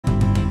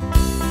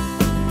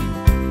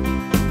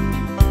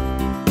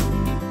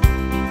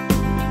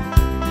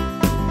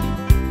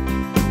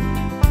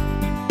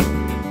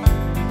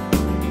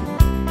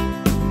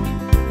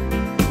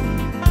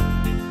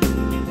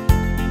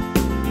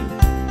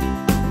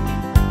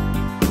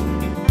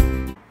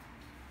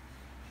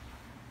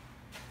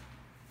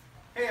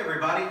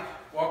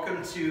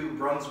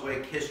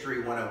Brunswick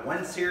History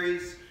 101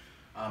 series.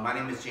 My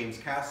name is James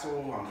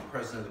Castle. I'm the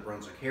president of the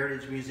Brunswick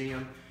Heritage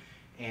Museum,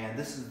 and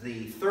this is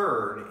the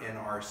third in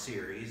our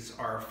series.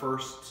 Our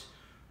first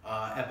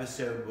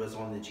episode was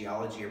on the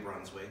geology of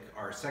Brunswick.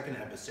 Our second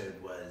episode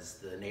was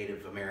the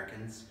Native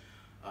Americans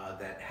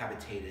that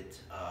habitated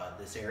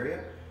this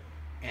area.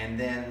 And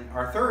then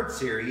our third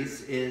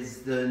series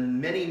is the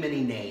many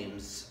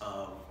names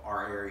of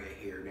our area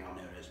here, now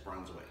known as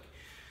Brunswick.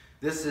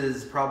 This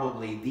is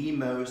probably the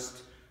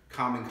most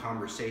common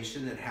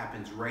conversation that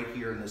happens right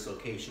here in this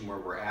location where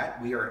we're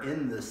at. We are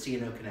in the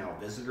C&O Canal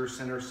Visitor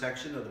Center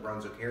section of the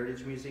Brunswick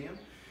Heritage Museum.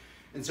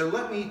 And so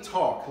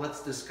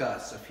let's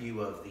discuss a few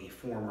of the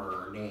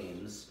former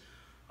names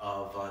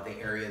of the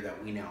area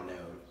that we now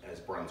know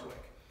as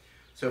Brunswick.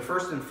 So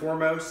first and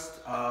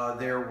foremost,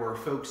 there were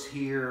folks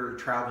here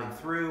traveling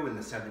through in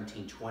the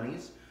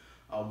 1720s.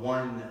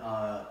 One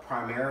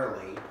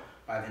primarily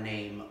by the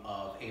name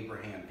of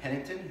Abraham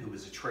Pennington, who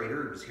was a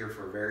trader. He was here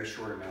for a very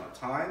short amount of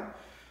time.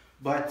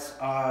 But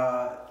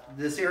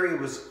this area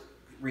was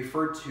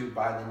referred to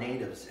by the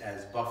natives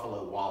as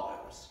Buffalo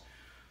Wallows.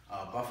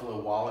 Buffalo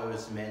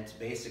Wallows meant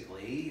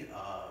basically,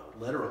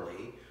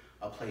 literally,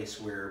 a place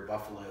where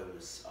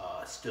buffaloes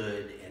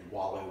stood and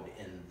wallowed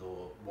in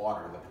the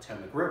water, the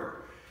Potomac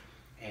River.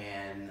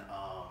 And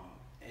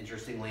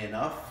interestingly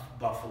enough,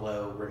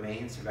 buffalo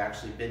remains have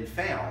actually been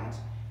found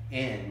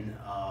in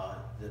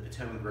the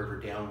Potomac River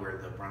down where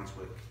the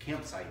Brunswick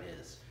campsite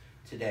is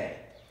today.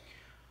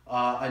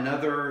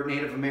 Another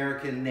Native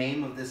American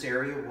name of this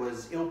area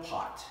was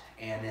Ilpot,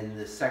 and in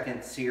the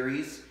second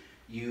series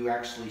you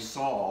actually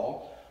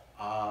saw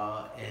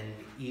an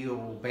eel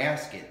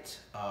basket,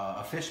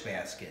 a fish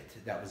basket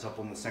that was up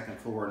on the second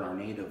floor in our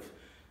native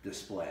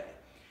display.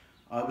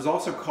 It was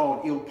also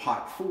called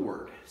Ilpot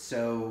Ford,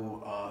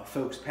 so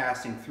folks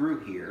passing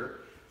through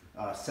here,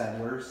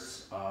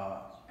 settlers,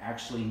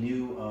 actually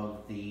knew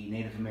of the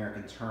Native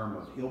American term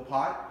of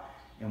Ilpot,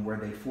 and where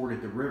they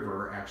forded the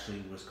river actually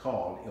was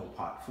called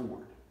Ilpot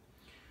Ford.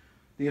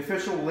 The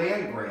official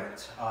land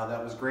grant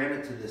that was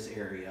granted to this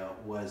area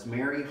was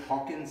Mary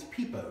Hawkins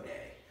Peepo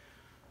Day.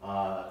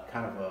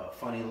 Kind of a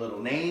funny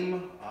little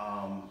name,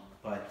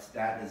 but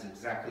that is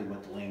exactly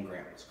what the land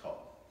grant was called.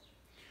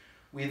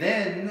 We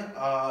then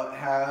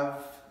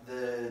have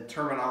the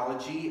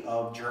terminology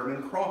of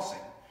German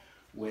crossing,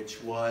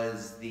 which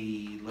was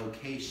the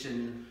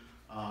location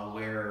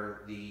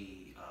where the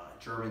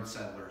German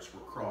settlers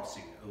were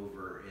crossing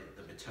over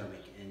the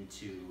Potomac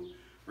into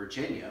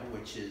Virginia,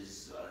 which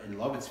is in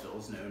Lovettsville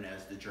is known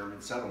as the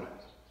German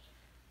settlement.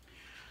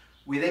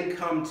 We then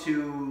come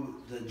to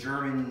the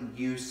German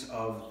use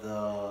of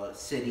the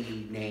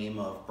city name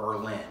of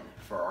Berlin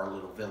for our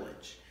little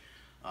village.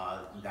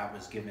 That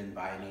was given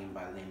by the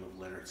name of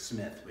Leonard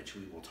Smith, which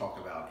we will talk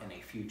about in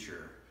a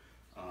future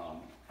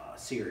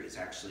series,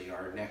 actually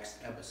our next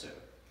episode.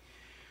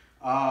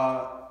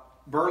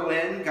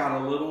 Berlin got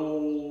a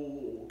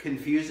little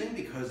confusing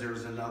because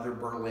there's another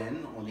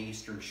Berlin on the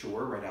eastern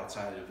shore right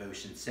outside of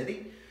Ocean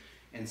City.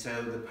 And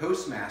so the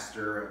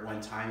postmaster at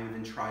one time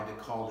even tried to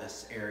call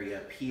this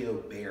area P.O.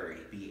 Barry,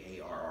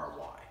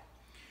 B-A-R-R-Y.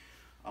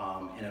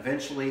 And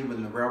eventually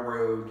when the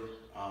railroad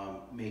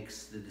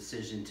makes the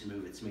decision to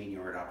move its main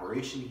yard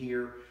operation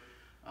here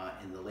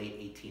in the late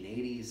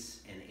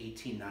 1880s, in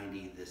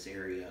 1890 this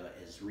area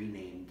is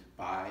renamed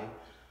by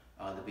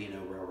the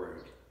B&O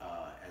Railroad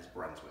as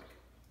Brunswick.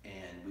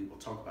 And we will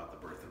talk about the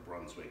birth of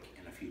Brunswick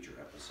in a future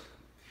episode.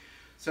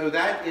 So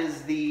that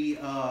is the,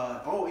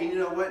 oh, and you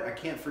know what? I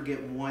can't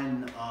forget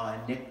one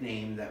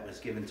nickname that was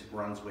given to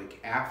Brunswick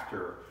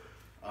after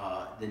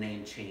the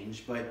name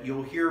change, but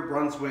you'll hear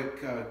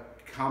Brunswick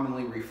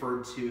commonly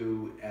referred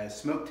to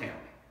as Smoketown.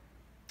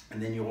 And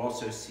then you'll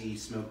also see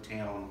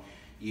Smoketown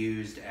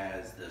used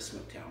as the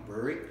Smoketown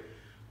Brewery.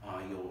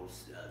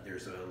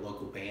 There's a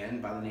local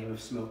band by the name of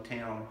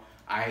Smoketown.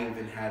 I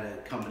even had a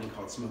company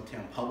called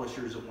Smoketown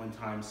Publishers at one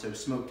time. So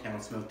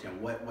Smoketown,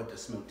 what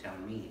does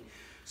Smoketown mean?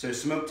 So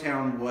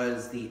Smoketown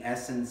was the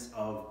essence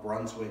of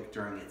Brunswick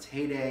during its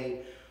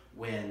heyday,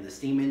 when the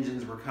steam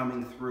engines were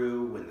coming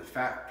through, when the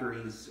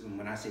factories, and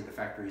when I say the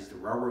factories, the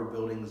railroad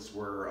buildings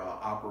were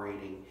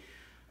operating,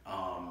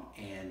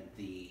 and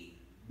the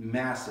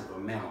massive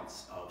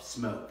amounts of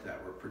smoke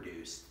that were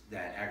produced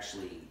that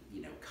actually,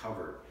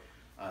 covered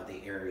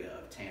the area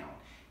of town.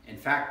 In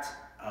fact,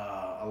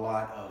 a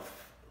lot of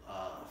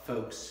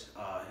folks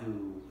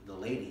the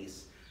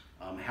ladies,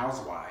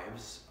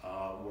 housewives,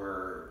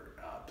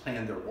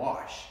 planned their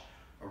wash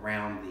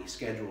around the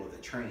schedule of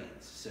the trains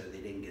so they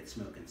didn't get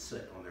smoke and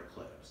soot on their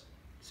clothes.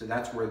 So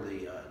that's where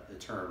the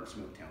term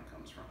Smoketown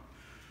comes from.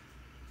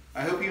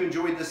 I hope you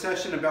enjoyed the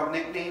session about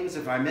nicknames.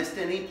 If I missed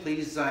any,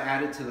 please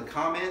add it to the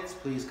comments.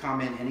 Please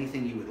comment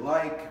anything you would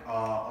like.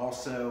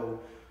 Also,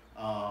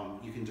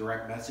 you can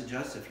direct message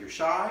us if you're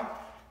shy.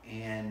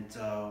 And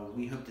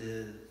we hope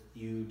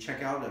you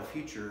check out a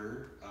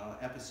future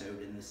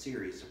episode in the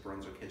series of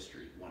Brunswick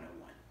History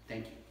 101.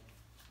 Thank you.